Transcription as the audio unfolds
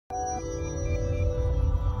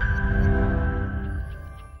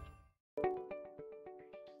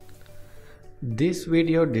This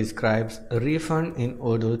video describes a refund in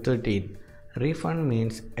Odoo 13. Refund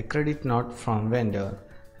means a credit note from vendor.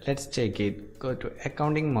 Let's check it. Go to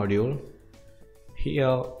accounting module.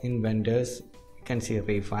 Here in vendors you can see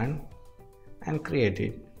refund and create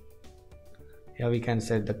it. Here we can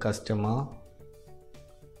set the customer.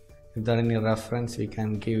 If there are any reference we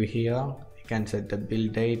can give here. We can set the bill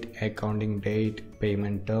date, accounting date,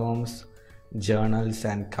 payment terms, journals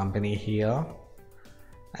and company here.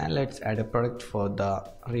 And let's add a product for the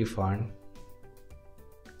refund.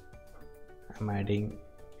 I'm adding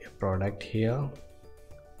a product here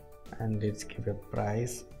and let's give a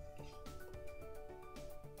price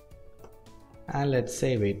and let's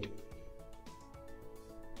save it.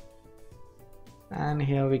 And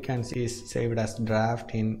here we can see it's saved as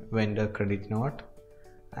draft in vendor credit note,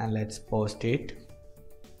 and let's post it.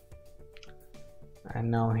 And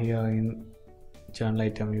now here in journal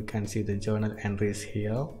item you can see the journal entries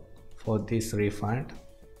here for this refund.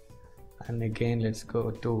 And again let's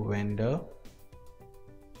go to vendor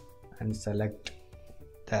and select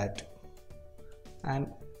that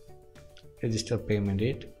and register payment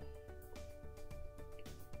date.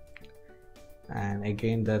 And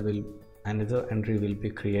again there will another entry will be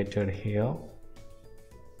created here.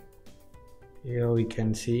 Here we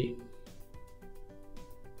can see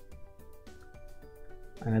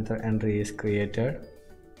another entry is created.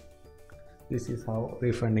 This is how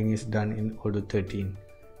refunding is done in Odoo 13.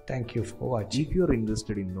 Thank you for watching. If you are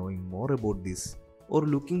interested in knowing more about this or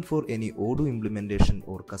looking for any Odoo implementation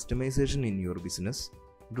or customization in your business,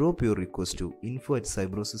 drop your request to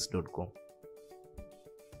info@cybrosys.com.